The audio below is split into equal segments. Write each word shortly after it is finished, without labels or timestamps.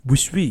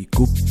Wishwi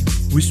Group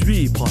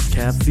Wishwi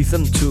Podcast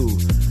Season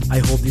 2 I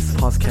hope this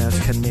podcast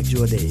can make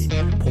your day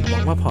ผมหวั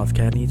งว่า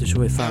podcast นี้จะ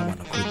ช่วยสร้างวัน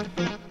ของคุณ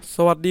ส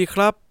วัสดีค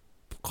รับ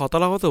ขอต้อน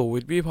รับเข้าสู่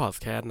Wishwi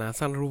Podcast นะ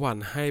สร้างทุกวัน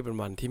ให้เป็น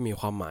วันที่มี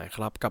ความหมายค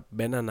รับกับเบ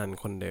นซ์อนันต์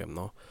คนเดิมเ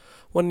นาะ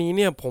วันนี้เ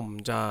นี่ยผม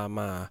จะ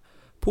มา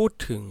พูด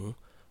ถึง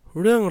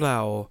เรื่องรา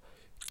ว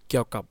เ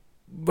กี่ยวกับ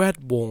แวด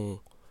วง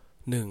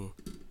หนึ่ง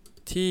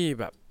ที่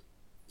แบบ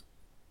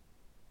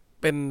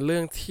เป็นเรื่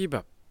องที่แบ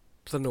บ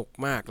สนุก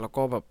มากแล้ว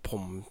ก็แบบผ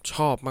มช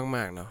อบม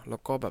ากๆเนาะแล้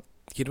วก็แบบ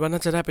คิดว่าน่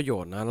าจะได้ประโย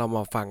ชน์นะเราม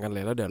าฟังกันเล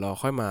ยแล้วเดี๋ยวเรา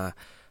ค่อยม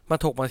า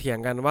ถกมาเถียง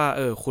กันว่า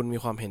คุณมี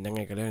ความเห็นยังไ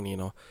งกับเรื่องนี้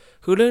เนาะ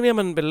คือเรื่องนี้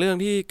มันเป็นเรื่อง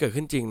ที่เกิด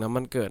ขึ้นจริงนะ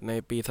มันเกิดใน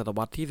ปีศตว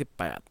รรษที่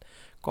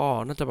18ก็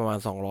น่าจะประมาณ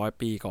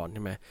200ปีก่อนใ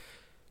ช่ไหม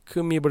คื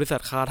อมีบริษัท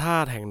คาร์ทา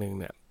แห่งหนึ่ง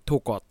เนี่ยถู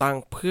กก่อตั้ง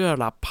เพื่อ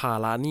รับภา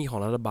ระหนี้ของ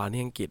รัฐบาล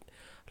ที่อังกฤษ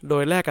โด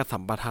ยแลกกับสั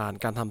มปทาน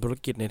การทำธุร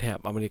กิจในแถบ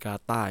อเมริกา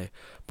ใต้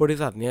บริ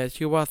ษัทนี้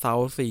ชื่อว่า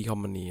South Sea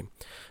Company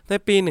ใน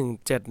ปี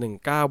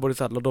1719บริ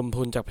ษัทระดม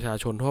ทุนจากประชา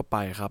ชนทั่วไป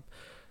ครับ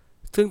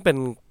ซึ่งเป็น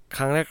ค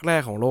รั้งแร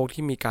กๆของโลก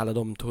ที่มีการระ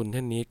ดมทุนเ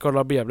ช่นนี้กฎ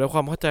ระเบียบและคว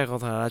ามเข้าใจของ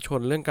สาธารณชน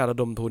เรื่องการระ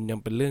ดมทุนยัง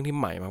เป็นเรื่องที่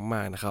ใหม่ม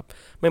ากๆนะครับ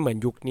ไม่เหมือน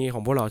ยุคนี้ขอ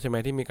งพวกเราใช่ไหม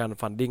ที่มีการ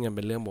ฟันดิ้งกันเ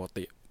ป็นเรื่องปก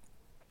ติ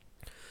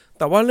แ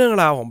ต่ว่าเรื่อง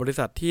ราวของบริ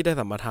ษัทที่ได้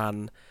สัมปทาน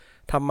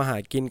ทำมาหา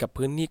กินกับ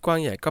พื้นที่กว้าง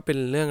ใหญ่ก็เป็น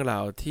เรื่องรา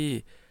วที่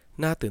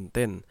น่าตื่นเ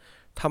ต้น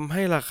ทำใ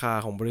ห้ราคา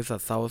ของบริษัท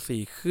เซาท์ซี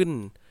ขึ้น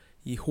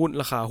หุ้น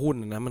ราคาหุ้น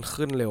นะมัน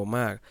ขึ้นเร็วม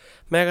าก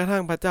แม้กระทั่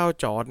งพระเจ้า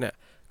จอร์จเนี่ย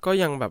ก็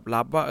ยังแบบ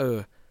รับว่า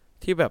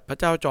ที่แบบพระ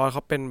เจ้าจอร์จเข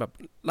าเป็นแบบ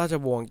ราช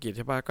วงศ์อังกฤษใ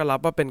ช่ปะก็รับ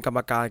ว่าเป็นกรรม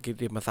การกิต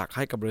ติมศักดิ์ใ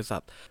ห้กับบริษั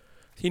ท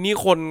ทีนี้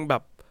คนแบ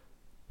บ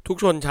ทุก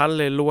ชนชั้น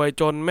เลยรวย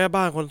จนแม่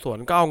บ้านคนสวน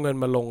ก็เอาเงิน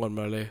มาลงกันม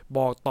าเลยบ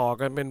อกต่อ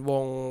กันเป็นว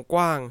งก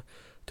ว้าง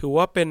ถือ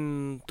ว่าเป็น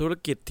ธุร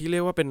กิจที่เรี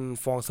ยกว่าเป็น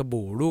ฟองส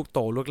บู่ลูกโต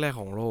ลูกแรก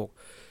ของโลก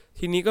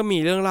ทีนี้ก็มี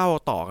เรื่องเล่า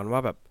ต่อกันว่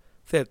าแบบ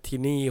เศรษฐี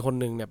นีคน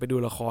หนึ่งเนี่ยไปดู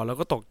ละครแล้ว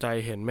ก็ตกใจ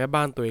เห็นแม่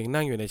บ้านตัวเอง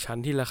นั่งอยู่ในชั้น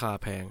ที่ราคา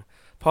แพง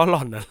เพราะหล่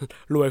อนนั้น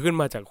รวยขึ้น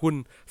มาจากหุ้น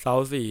เซา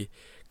ท์ซี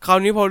คราว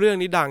นี้พอเรื่อง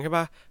นี้ดังใช่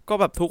ปะก็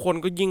แบบทุกคน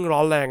ก็ยิ่งร้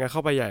อนแรงกันเข้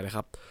าไปใหญ่เลยค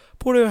รับ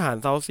ผู้บริหาร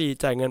เซาท์ซี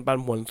จ่ายเงินปัน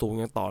ผลสูง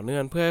อย่างต่อเนื่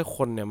องเพื่อให้ค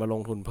นเนี่ยมาล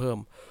งทุนเพิ่ม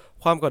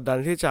ความกดดัน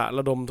ที่จะร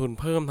ะดมทุน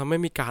เพิ่มทำให้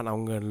มีการเอา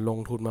เงินลง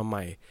ทุนมาให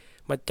ม่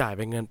มาจ่ายเ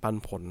ป็นเงินปัน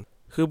ผล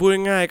คือพูด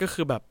ง่ายๆก็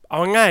คือแบบเอา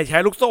ง่ายใช้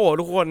ลูกโซ่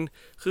ทุกคน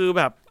คือ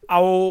แบบเอ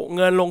าเ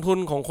งินลงทุน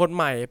ของคนใ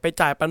หม่ไป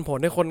จ่ายปันผล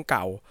ให้คนเ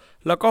ก่า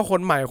แล้วก็ค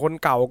นใหม่คน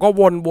เก่าก็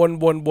ว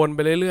นไป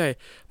เรื่อย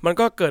ๆมัน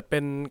ก็เกิดเป็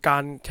นกา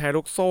รแชร์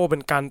ลูกโซ่เป็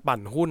นการปั่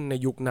นหุ้นใน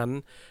ยุคนั้น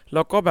แ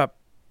ล้วก็แบบ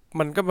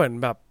มันก็เหมือน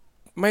แบบ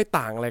ไม่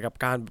ต่างอะไรกับ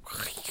การ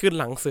ขึ้น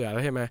หลังเสือแล้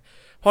วใช่ไหม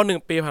พอ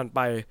1 ปีผ่านไป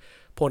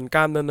ผลก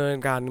ารดำเนิน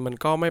การมัน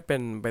ก็ไม่เป็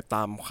นไปต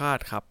ามคาด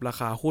ครับรา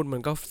คาหุ้นมั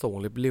นก็สูง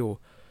ริบลิ่ว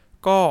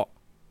ก็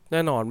แ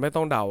น่นอนไม่ต้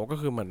องเดาก็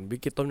คือเหมือนวิ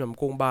กฤตต้มยำ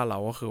กุ้งบ้านเรา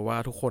ก็คือว่า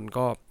ทุกคน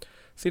ก็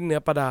สิ้นเนื้อ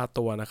ประดา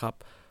ตัวนะครับ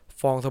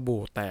ฟองส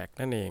บู่แตก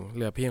นั่นเองเห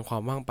ลือเพียงควา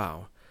มว่างเปล่า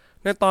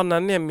ในตอนนั้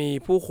นเนี่ยมี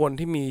ผู้คน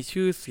ที่มี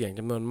ชื่อเสียงจ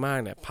ำนวนมาก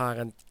เนี่ยพา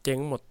กันเจ๊ง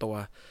หมดตัว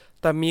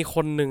แต่มีค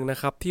นหนึ่งนะ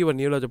ครับที่วัน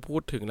นี้เราจะพู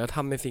ดถึงและท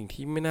ำในสิ่ง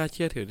ที่ไม่น่าเ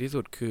ชื่อถือที่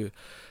สุดคือ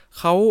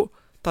เขา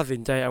ตัดสิ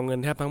นใจเอาเงิน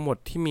แทบทั้งหมด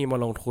ที่มีมา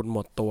ลงทุนหม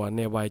ดตัวใ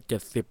นวัย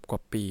70กว่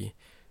าปี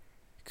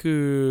คื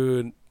อ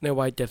ใน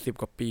วัย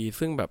70กว่าปี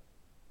ซึ่งแบบ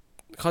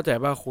เข้าใจ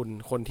ว่า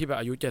คนที่แบบ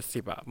อายุ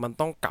70อ่ะมัน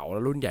ต้องเก่าแล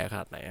ะรุ่นใหญ่ข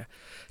นาดไหน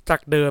จา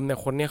กเดิมเนี่ย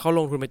คนนี้เขาล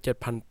งทุนไป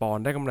 7,000 ปอน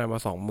ด์ได้กำไรมา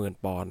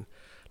 20,000 ปอนด์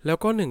แล้ว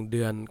ก็1 เ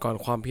ดือนก่อน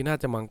ความพินาศ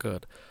จะบังเกิ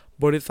ด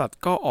บริษัท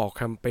ก็ออกแ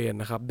คมเปญ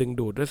นะครับดึง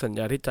ดูดด้วยสัญญ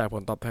าที่จ่ายผ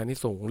ลตอบแทนที่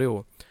สูงเร็ว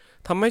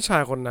ทำให้ชา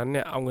ยคนนั้นเ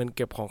นี่ยเอาเงินเ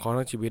ก็บของเขา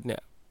ทั้งชีวิตเนี่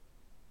ย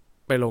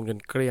ไปลงจน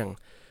เกลี้ยง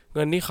เ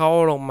งินที่เขา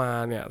ลงมา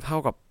เนี่ยเท่า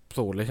กับ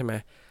ศูนย์เลยใช่ไหม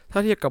ถ้า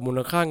เทียบกับมูล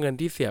ค่าเงิน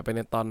ที่เสียไปใน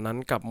ตอนนั้น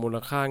กับมูล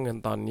ค่าเงิน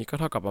ตอนนี้ก็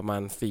เท่ากับประมา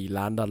ณ$4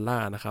 ล้าน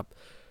นะครับ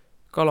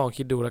ก็ลอง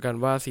คิดดูแล้วกัน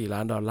ว่า$4 ล้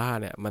าน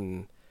เนี่ยมัน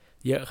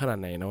เยอะขนาด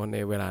ไหนเนาะใน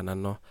เวลานั้น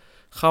เนาะ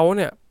เขาเ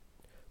นี่ย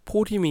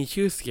ผู้ที่มี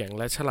ชื่อเสียง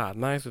และฉลาด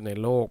มากที่สุดใน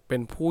โลกเป็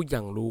นผู้อย่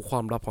างรู้ควา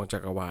มลับของจั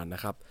กรวาลน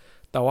ะครับ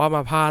แต่ว่าม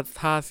าพลาด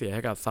ท่าเสียใ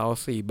ห้กับ South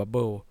Sea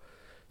Bubble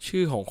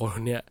ชื่อของคน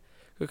เนี้ย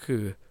ก็คื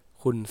อ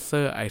คุณเซ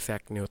อร์ไอแซ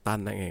คนิวตัน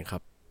นั่นเองครั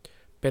บ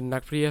เป็นนั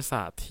กวิทยาศ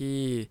าสตร์ที่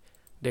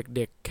เ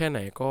ด็กๆแค่ไหน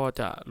ก็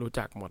จะรู้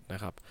จักหมดน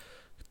ะครับ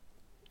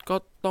ก็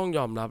ต้องย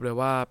อมรับเลย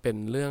ว่าเป็น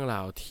เรื่องร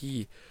าวที่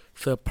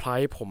เซอร์ไพร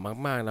ส์ผม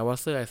มากๆนะว่า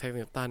เซอร์ไอแซค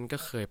นิวตันก็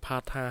เคยพลา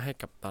ดท่าให้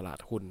กับตลาด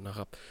หุ้นนะค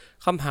รับ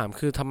คำถาม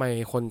คือทำไม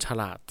คนฉ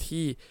ลาด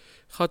ที่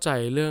เข้าใจ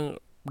เรื่อง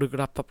ลึก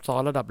ลับซับซ้อ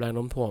นระดับแรงโ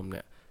น้มถ่วงเ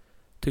นี่ย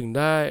ถึงไ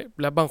ด้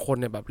และบางคน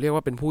เนี่ยแบบเรียกว่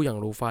าเป็นผู้อย่าง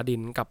รู้ฟ้าดิ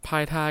นกับพ่า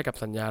ยท่ากับ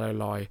สัญญา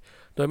ลอย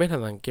ๆโดยไม่ทั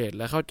นสังเกตแ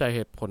ละเข้าใจเห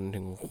ตุผล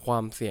ถึงควา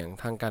มเสี่ยง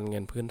ทางการเงิ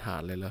นพื้นฐา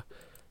นเลยเหรอ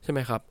ใช่ไหม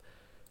ครับ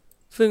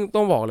ซึ่งต้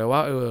องบอกเลยว่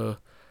า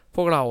พ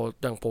วกเรา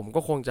อย่างผมก็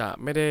คงจะ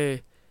ไม่ได้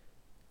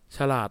ฉ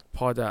ลาดพ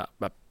อจะ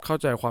แบบเข้า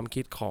ใจความ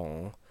คิดของ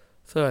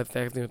เซอร์ไอแซ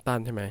คนิวตัน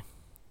ใช่ไหม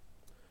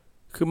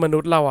คือมนุ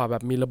ษย์เราแบ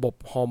บมีระบบ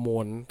ฮอร์โม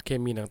นเค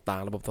มีต่า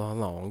งๆระบบตอบส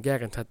นองแยก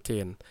กันชัดเจ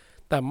น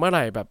แต่เมื่อไห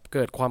ร่แบบเ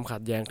กิดความขั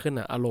ดแย้งขึ้น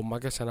อารมณ์มั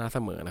กจะชนะเส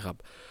มอนะครับ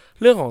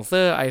เรื่องของเซ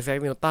อร์ไอแซค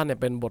นิวตันเนี่ย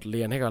เป็นบทเ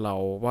รียนให้กับเรา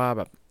ว่าแ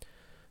บบ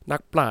นั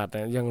กปราชญ์เ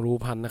นี่ยยังรู้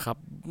พันนะครับ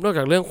นอกจ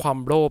ากเรื่องความ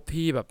โลภ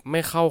ที่แบบไม่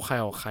เข้าใคร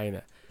ออกใครเ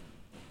นี่ย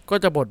ก็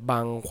จะบดบั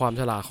งความ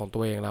ฉลาดของตั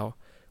วเองแล้ว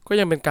ก็ ก็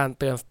ยังเป็นการ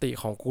เตือนสติ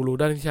ของกูรู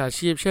ด้านวิชา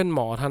ชีพเช่นหม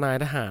อทนาย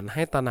ทหารใ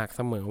ห้ตระหนักเ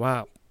สมอว่า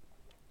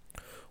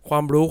ควา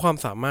มรู้ความ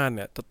สามารถเ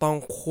นี่ยจะต้อง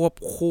ควบ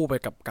คู่ไป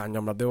กับการย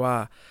อมรับด้วยว่า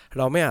เ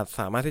ราไม่อาจ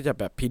สามารถที่จะ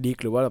แบบพิจิตร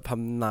หรือว่าท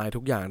ำนายทุ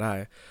กอย่างได้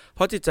เพ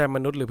ราะจิตใจม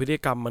นุษย์หรือพฤติ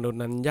กรรมมนุษย์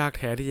นั้นยากแ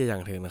ท้ที่จะอย่า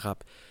งถึงนะครับ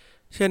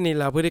เช่นนี้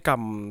แล้วพฤติกรร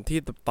มที่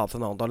ตอบส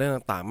นองต่อเรื่อง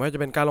ต่างๆไม่ว่าจะ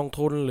เป็นการลง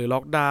ทุนหรือล็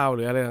อกดาวน์ห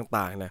รืออะไร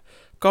ต่างๆเนี่ย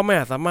ก็ไม่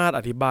อาจสามารถ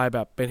อธิบายแบ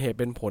บเป็นเหตุ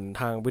เป็นผล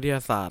ทางวิทย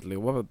าศาสตร์หรื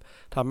อว่าแบบ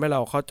ทำให้เรา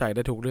เข้าใจไ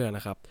ด้ทุกเรื่องน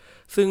ะครับ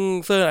ซึ่ง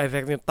เซอร์ไอแซ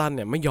คนิวตันเ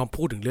นี่ยไม่ยอม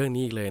พูดถึงเรื่อง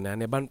นี้อีกเลยนะ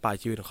ในบั้นปลาย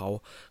ชีวิตของ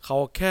เขา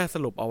แค่ส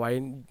รุปเอาไว้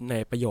ใน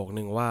ประโยค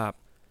นึงว่า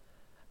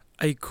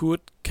I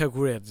could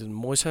calculate the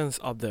motions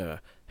of the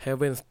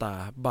heaven star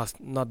but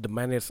not the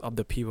minutes of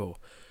the people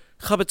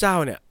ข้าพเจ้า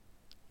เนี่ย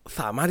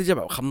สามารถที่จะแ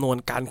บบคำนวณ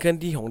การเคลื่อน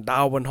ที่ของดา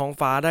วบนท้อง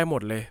ฟ้าได้หม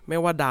ดเลยไม่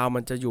ว่าดาวมั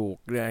นจะอยู่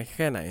ไกลแ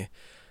ค่ไหน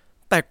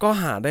แต่ก็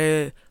หาได้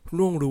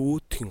ล่วงรู้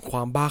ถึงคว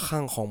ามบ้าค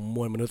ลั่งของม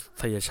วลมนุษ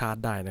ยชาติ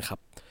ได้นะครับ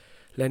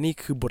และนี่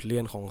คือบทเรี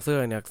ยนของเซอ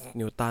ร์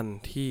นิวตัน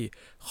ที่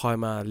คอย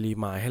มารี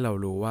มายให้เรา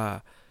รู้ว่า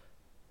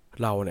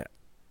เราเนี่ย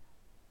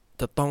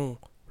จะต้อง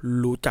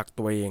รู้จัก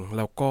ตัวเองแ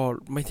ล้วก็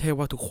ไม่ใช่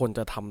ว่าทุกคนจ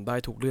ะทำได้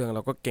ทุกเรื่องแ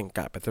ล้วก็เก่งก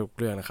าจไปทุก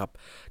เรื่องนะครับ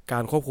กา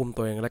รควบคุม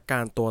ตัวเองและก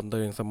ารเตือนตัว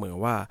เองเสมอ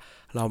ว่า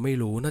เราไม่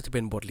รู้น่าจะเ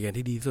ป็นบทเรียน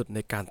ที่ดีที่สุดใน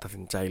การตัด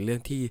สินใจเรื่อ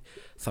งที่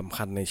สำ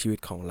คัญในชีวิต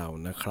ของเรา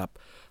นะครับ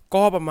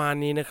ก็ประมาณ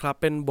นี้นะครับ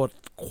เป็นบท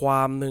คว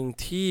ามหนึ่ง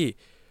ที่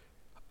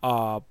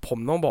ผม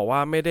ต้องบอกว่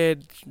าไม่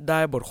ได้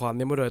บทความ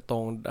นี้มาโดยตร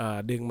ง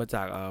ดึงมาจ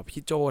าก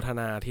พี่โจธ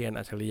นาเทียน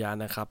อัจฉริยะ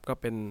นะครับก็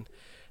เป็น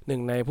หนึ่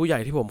งในผู้ใหญ่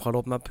ที่ผมเคาร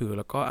พนับถือแ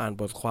ล้วก็อ่าน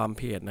บทความเ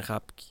พจนะครั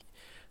บ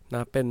น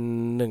ะเป็น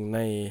หนึ่งใน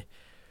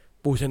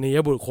ปูชนีย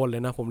บุคคลเล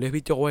ยนะผมเรียก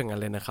พี่โจ้อย่างนั้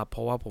นเลยนะครับเพร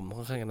าะว่าผม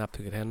ค่อนข้างนับ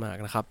ถือแทนมาก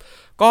นะครับ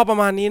ก็ประ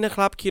มาณนี้นะค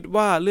รับคิด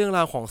ว่าเรื่องร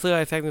าวของเซอร์ไอ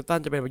แซคนิวตัน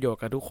จะเป็นประโยชน์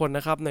กับทุกคนน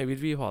ะครับในวิด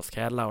วีพอดแค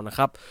สต์เรานะค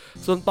รับ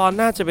ส่วนตอนห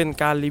น้าจะเป็น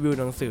การรีวิว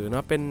หนังสือน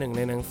ะเป็นหนึ่งใ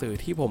นหนังสือ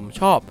ที่ผม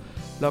ชอบ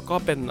แล้วก็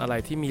เป็นอะไร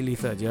ที่มีรี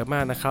เสิร์ชเยอะมา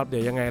กนะครับเดี๋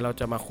ยวยังไงเรา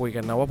จะมาคุยกั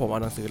นนะว่าผมเอา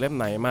หนังสือเล่ม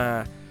ไหนมา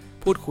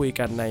พูดคุย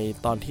กันใน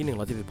ตอนที่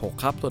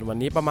176ครับส่วนวัน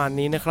นี้ประมาณ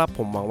นี้นะครับผ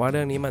มหวังว่าเ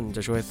รื่องนี้มันจ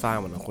ะช่วยสร้าง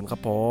เหมือนของคุณครั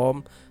บผม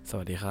ส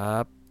วัสดีครั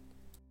บ